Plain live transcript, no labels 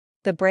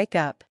The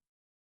breakup.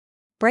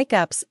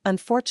 Breakups,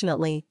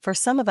 unfortunately, for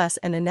some of us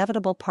an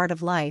inevitable part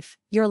of life.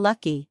 You're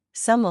lucky,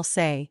 some will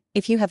say,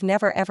 if you have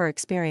never ever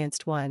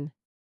experienced one.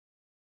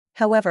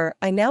 However,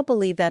 I now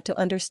believe that to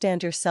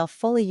understand yourself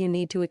fully you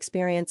need to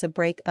experience a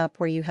breakup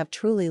where you have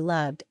truly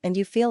loved and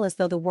you feel as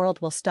though the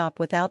world will stop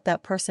without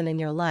that person in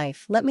your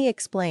life. Let me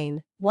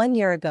explain. 1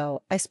 year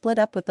ago, I split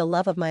up with the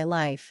love of my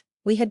life.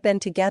 We had been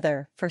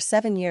together for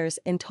 7 years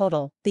in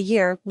total. The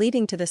year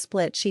leading to the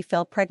split she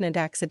fell pregnant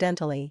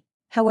accidentally.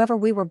 However,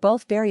 we were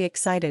both very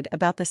excited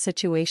about the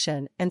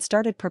situation and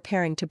started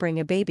preparing to bring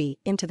a baby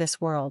into this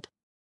world.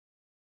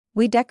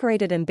 We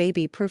decorated and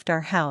baby-proofed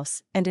our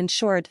house and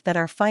ensured that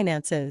our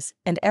finances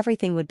and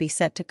everything would be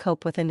set to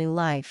cope with a new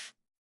life.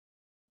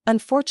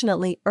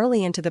 Unfortunately,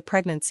 early into the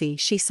pregnancy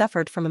she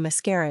suffered from a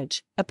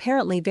miscarriage,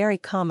 apparently very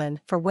common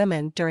for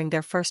women during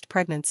their first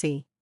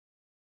pregnancy.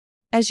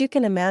 As you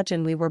can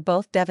imagine, we were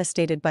both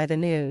devastated by the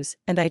news,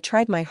 and I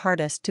tried my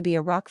hardest to be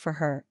a rock for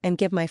her and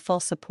give my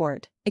full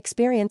support.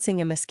 Experiencing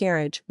a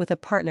miscarriage with a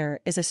partner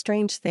is a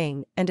strange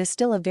thing and is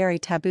still a very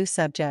taboo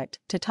subject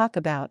to talk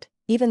about,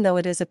 even though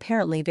it is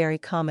apparently very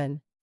common.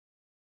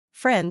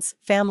 Friends,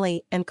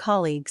 family, and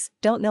colleagues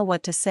don't know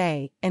what to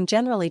say and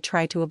generally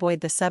try to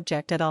avoid the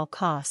subject at all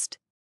cost.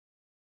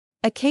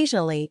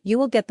 Occasionally, you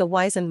will get the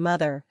wizened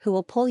mother who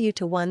will pull you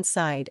to one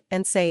side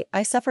and say,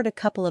 "I suffered a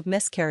couple of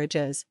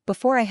miscarriages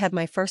before I had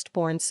my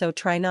firstborn, so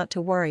try not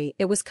to worry."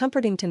 It was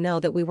comforting to know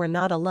that we were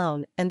not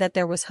alone and that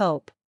there was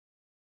hope.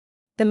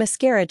 The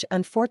miscarriage,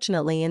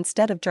 unfortunately,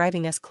 instead of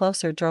driving us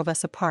closer, drove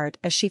us apart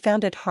as she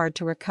found it hard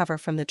to recover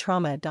from the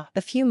trauma.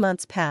 A few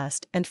months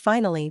passed and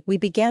finally we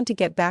began to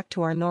get back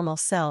to our normal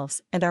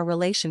selves and our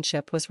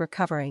relationship was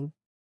recovering.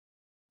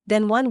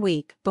 Then 1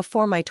 week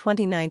before my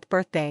 29th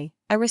birthday,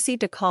 I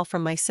received a call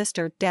from my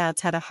sister.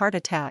 "Dad's had a heart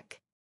attack."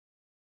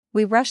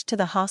 We rushed to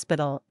the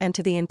hospital and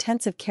to the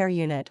intensive care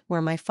unit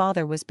where my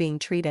father was being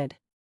treated.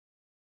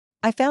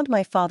 I found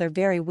my father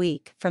very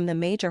weak from the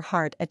major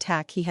heart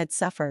attack he had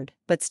suffered,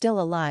 but still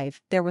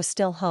alive. There was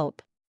still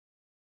hope.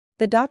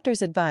 The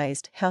doctors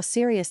advised how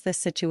serious this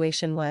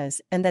situation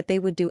was and that they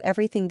would do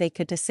everything they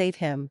could to save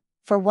him.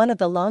 For one of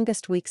the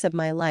longest weeks of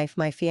my life,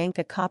 my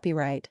fiancé,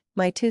 copyright,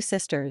 my 2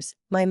 sisters,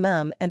 my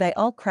mum and I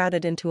all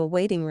crowded into a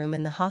waiting room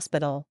in the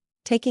hospital,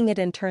 taking it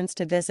in turns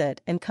to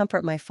visit and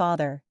comfort my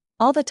father,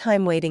 all the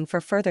time waiting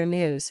for further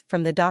news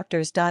from the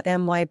doctors.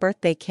 My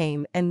birthday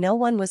came and no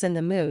one was in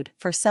the mood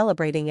for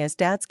celebrating as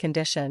Dad's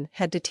condition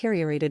had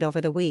deteriorated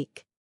over the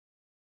week.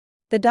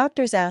 The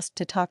doctors asked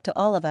to talk to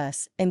all of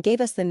us and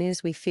gave us the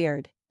news we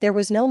feared. There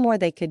was no more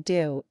they could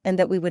do and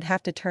that we would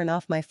have to turn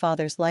off my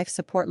father's life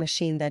support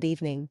machine that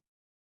evening.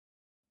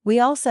 We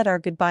all said our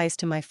goodbyes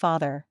to my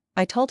father.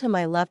 I told him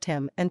I loved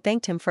him and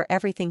thanked him for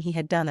everything he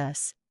had done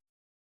us.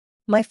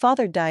 My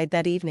father died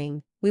that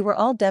evening. We were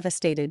all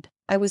devastated.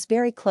 I was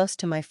very close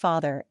to my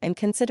father and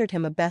considered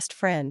him a best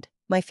friend.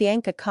 My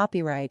fiancé,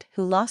 copyright,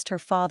 who lost her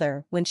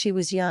father when she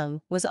was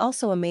young, was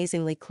also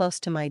amazingly close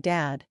to my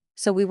dad,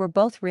 so we were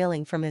both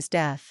reeling from his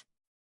death.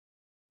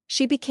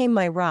 She became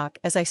my rock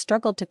as I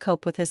struggled to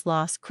cope with his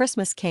loss.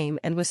 Christmas came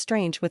and was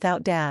strange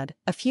without Dad.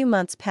 A few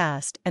months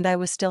passed and I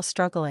was still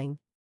struggling.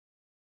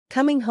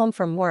 Coming home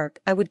from work,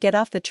 I would get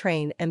off the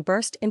train and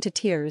burst into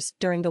tears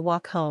during the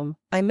walk home.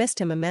 I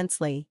missed him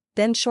immensely.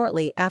 Then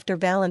shortly after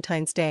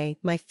Valentine's Day,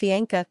 my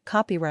fiancé,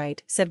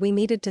 copyright, said we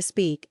needed to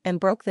speak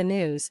and broke the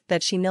news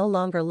that she no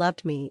longer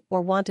loved me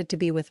or wanted to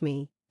be with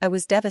me. I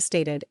was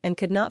devastated and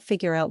could not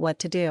figure out what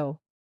to do.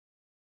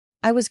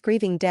 I was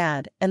grieving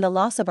Dad and the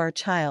loss of our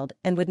child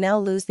and would now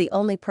lose the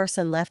only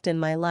person left in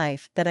my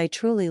life that I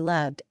truly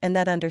loved and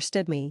that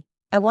understood me.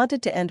 I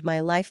wanted to end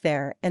my life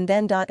there and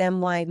then.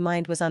 My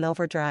mind was on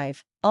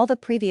overdrive, all the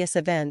previous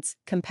events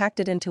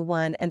compacted into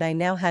one, and I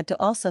now had to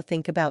also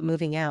think about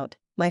moving out,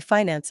 my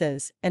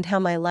finances, and how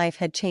my life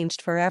had changed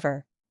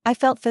forever. I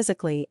felt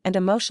physically and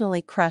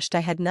emotionally crushed. I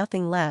had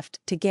nothing left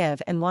to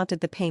give and wanted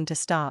the pain to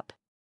stop.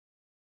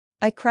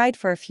 I cried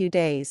for a few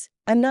days.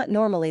 I'm not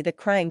normally the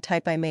crying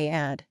type, I may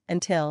add,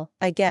 until,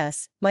 I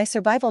guess, my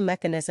survival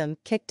mechanism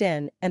kicked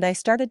in and I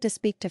started to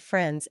speak to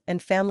friends and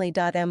family.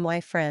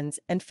 My friends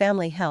and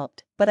family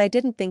helped, but I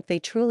didn't think they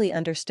truly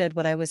understood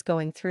what I was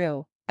going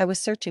through. I was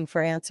searching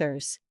for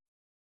answers.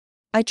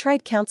 I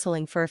tried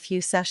counseling for a few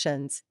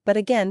sessions, but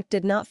again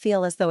did not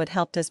feel as though it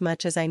helped as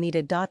much as I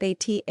needed.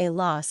 A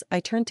loss.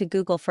 I turned to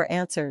Google for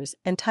answers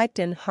and typed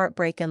in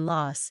heartbreak and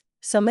loss.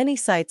 So many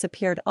sites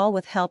appeared, all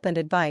with help and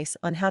advice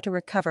on how to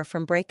recover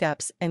from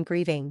breakups and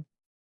grieving.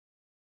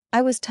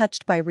 I was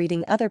touched by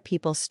reading other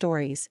people's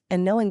stories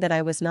and knowing that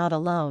I was not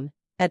alone.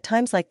 At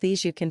times like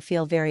these you can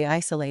feel very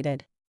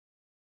isolated.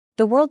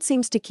 The world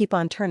seems to keep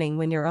on turning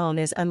when your own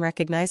is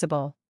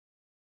unrecognizable.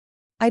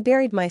 I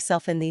buried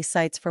myself in these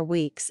sites for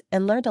weeks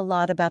and learned a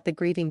lot about the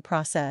grieving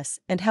process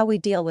and how we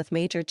deal with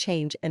major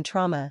change and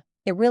trauma.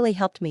 It really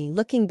helped me.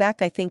 Looking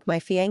back, I think my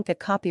fiancé,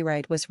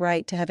 copyright, was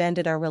right to have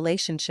ended our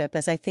relationship,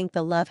 as I think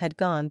the love had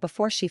gone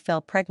before she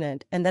fell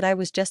pregnant and that I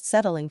was just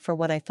settling for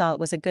what I thought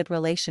was a good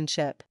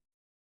relationship.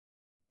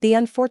 The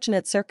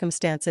unfortunate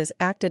circumstances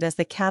acted as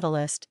the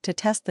catalyst to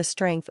test the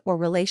strength or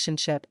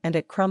relationship and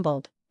it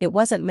crumbled. It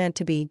wasn't meant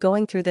to be.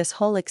 Going through this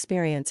whole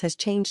experience has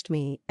changed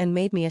me and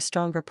made me a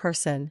stronger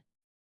person.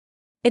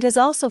 It has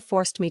also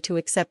forced me to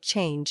accept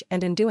change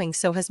and in doing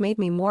so has made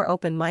me more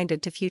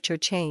open-minded to future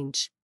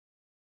change.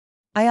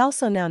 I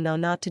also now know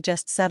not to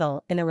just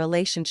settle in a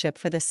relationship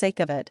for the sake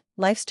of it.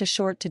 Life's too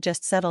short to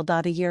just settle.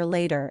 A year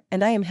later,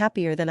 and I am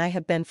happier than I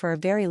have been for a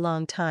very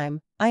long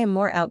time. I am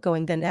more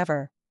outgoing than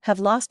ever, have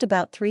lost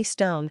about 3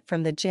 stone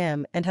from the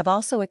gym and have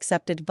also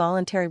accepted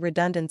voluntary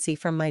redundancy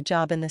from my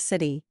job in the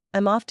city.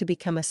 I'm off to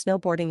become a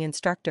snowboarding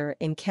instructor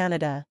in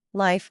Canada.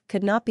 Life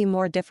could not be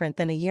more different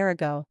than a year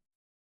ago.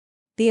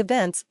 The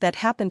events that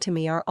happened to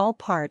me are all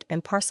part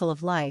and parcel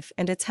of life,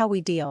 and it's how we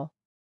deal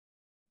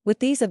with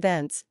these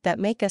events that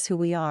make us who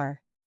we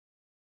are.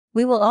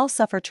 We will all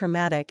suffer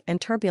traumatic and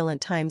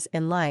turbulent times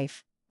in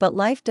life, but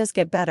life does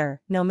get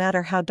better no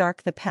matter how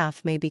dark the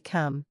path may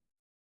become.